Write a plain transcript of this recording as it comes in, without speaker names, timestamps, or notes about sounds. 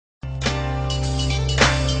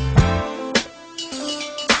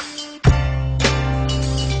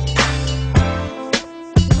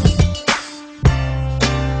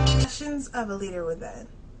have a leader within.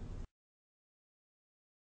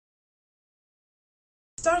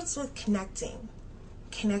 It starts with connecting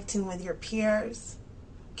with your peers,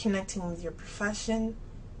 connecting with your profession,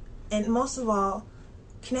 and most of all,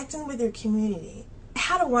 connecting with your community. I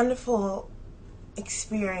had a wonderful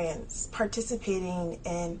experience participating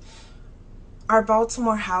in our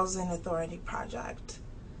Baltimore Housing Authority project.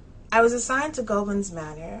 I was assigned to Goblin's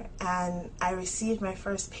Manor, and I received my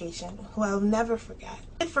first patient, who I'll never forget.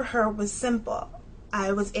 It for her was simple.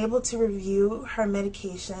 I was able to review her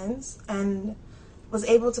medications and was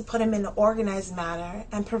able to put them in an organized manner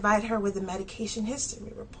and provide her with a medication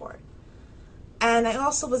history report. And I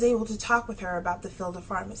also was able to talk with her about the field of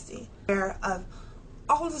pharmacy, of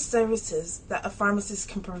all the services that a pharmacist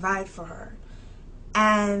can provide for her.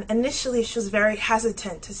 And initially she was very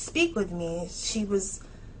hesitant to speak with me. She was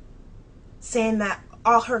saying that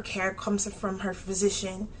all her care comes from her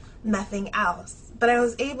physician, nothing else. But I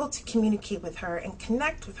was able to communicate with her and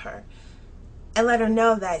connect with her and let her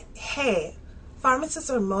know that, hey, pharmacists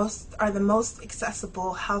are the most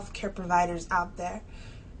accessible healthcare providers out there,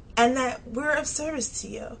 and that we're of service to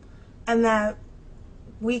you, and that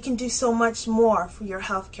we can do so much more for your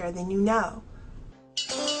healthcare than you know.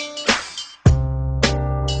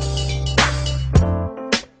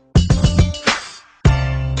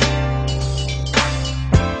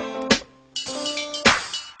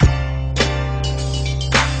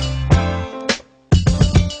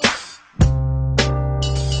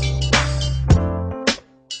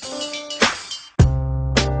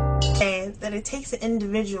 That it takes an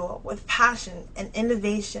individual with passion and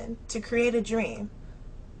innovation to create a dream,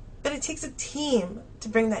 but it takes a team to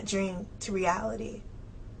bring that dream to reality.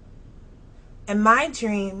 And my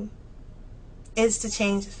dream is to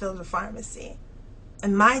change the field of pharmacy.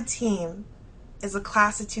 And my team is a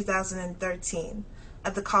class of 2013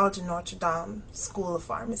 at the College of Notre School of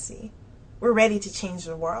Pharmacy. We're ready to change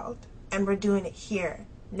the world, and we're doing it here,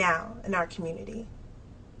 now, in our community.